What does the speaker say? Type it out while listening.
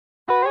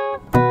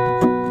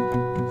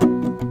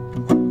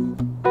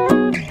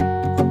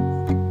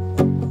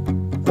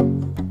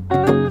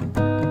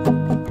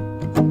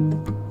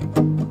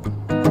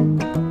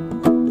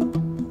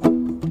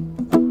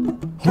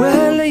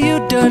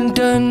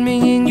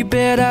you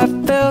bet I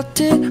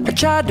felt it. I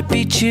tried to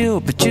be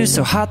chill, but you're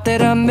so hot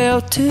that I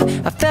melted.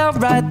 I fell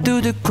right through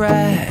the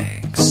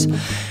cracks.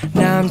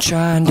 Now I'm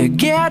trying to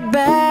get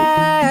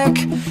back.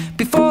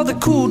 Before the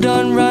cool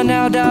done run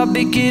out, I'll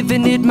be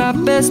giving it my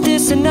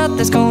bestest, and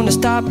nothing's gonna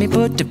stop me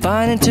but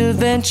divine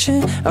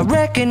intervention. I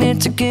reckon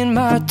it's again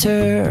my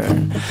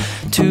turn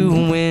to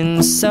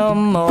win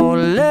some or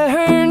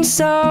learn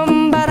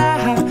some, but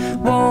I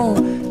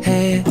won't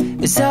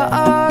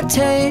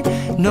hesitate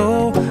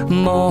no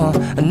more,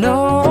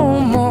 no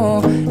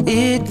more.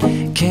 It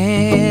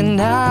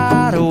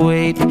cannot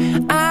wait.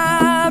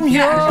 I'm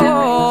yours.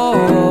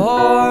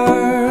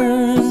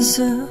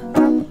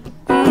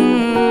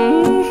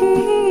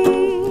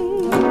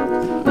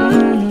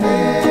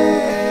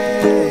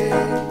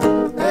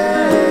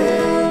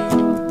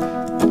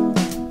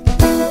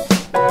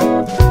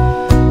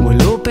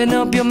 Open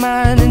up your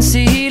mind and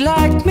see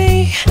like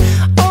me.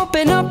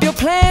 Open up your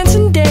plans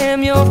and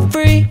damn, you're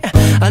free.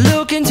 I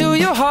look into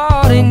your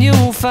heart and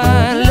you'll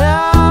find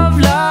love,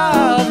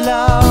 love,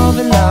 love,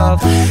 and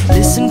love.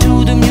 Listen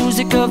to the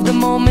music of the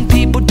moment,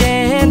 people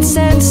dance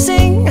and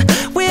sing.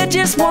 We're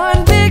just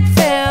one big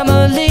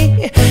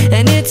family,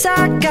 and it's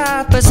our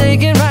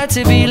God-forsaken right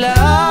to be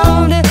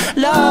loved.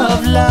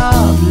 Love,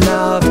 love,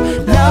 love,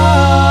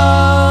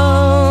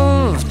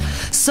 love.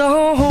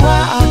 So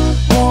I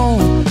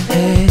won't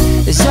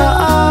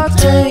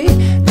hesitate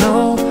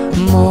no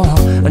more,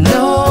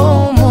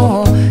 no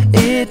more.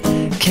 It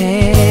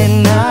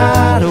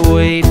cannot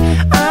wait.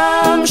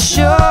 I'm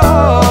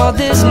sure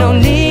there's no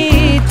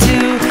need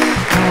to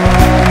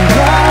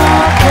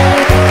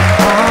complicate.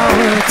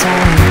 Our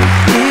time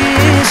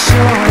is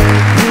short.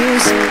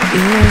 This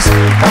is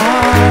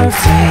our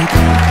fate.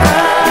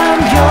 I'm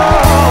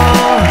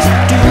yours.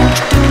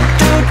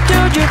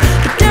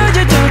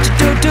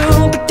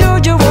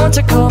 Do you want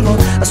to come on?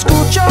 I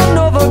scooch on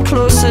over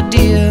closer,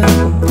 dear,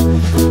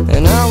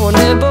 and I will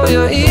nibble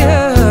your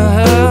ear.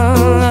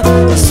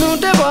 Soon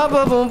de ba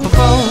ba boom ba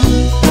boom.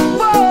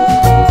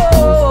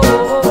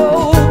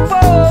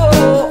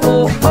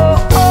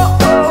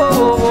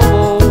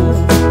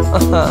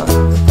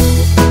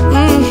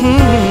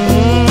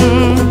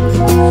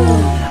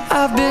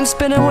 I've been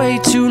spending way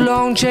too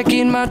long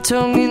checking my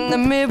tongue in the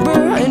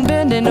mirror and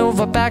bending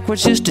over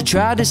backwards just to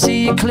try to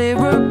see it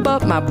clearer,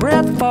 but my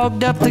breath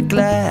fogged up the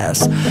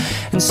glass,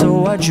 and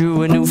so I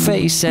drew a new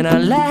face and I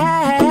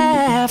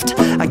laughed.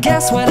 I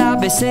guess what I'll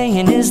be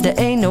saying is there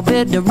ain't no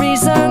better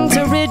reason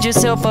to rid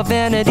yourself of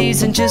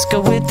vanities and just go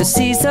with the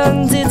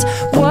seasons. It's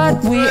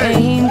what we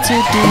aim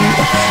to do.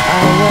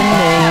 Our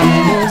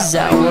name is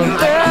our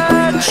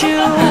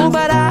virtue,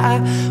 but I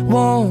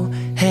won't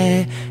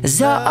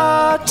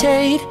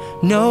hesitate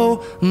no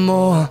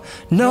more,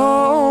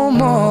 no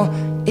more.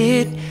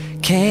 It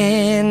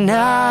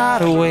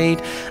cannot wait.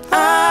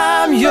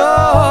 I'm yours.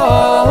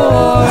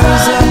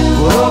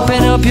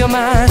 Open up your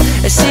mind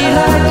and see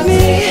like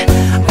me.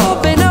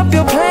 Open up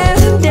your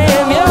plans and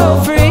damn, you're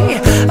free.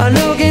 I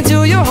look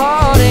into your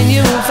heart and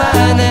you'll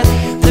find that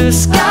the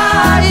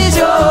sky is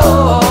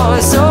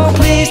yours. So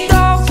please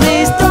don't,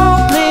 please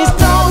don't, please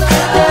don't.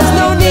 There's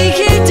no need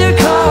here to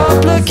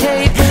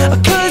complicate,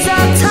 'cause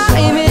our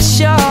time is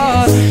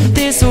short.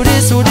 This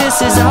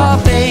is our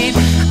fate.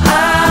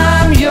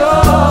 I'm yours.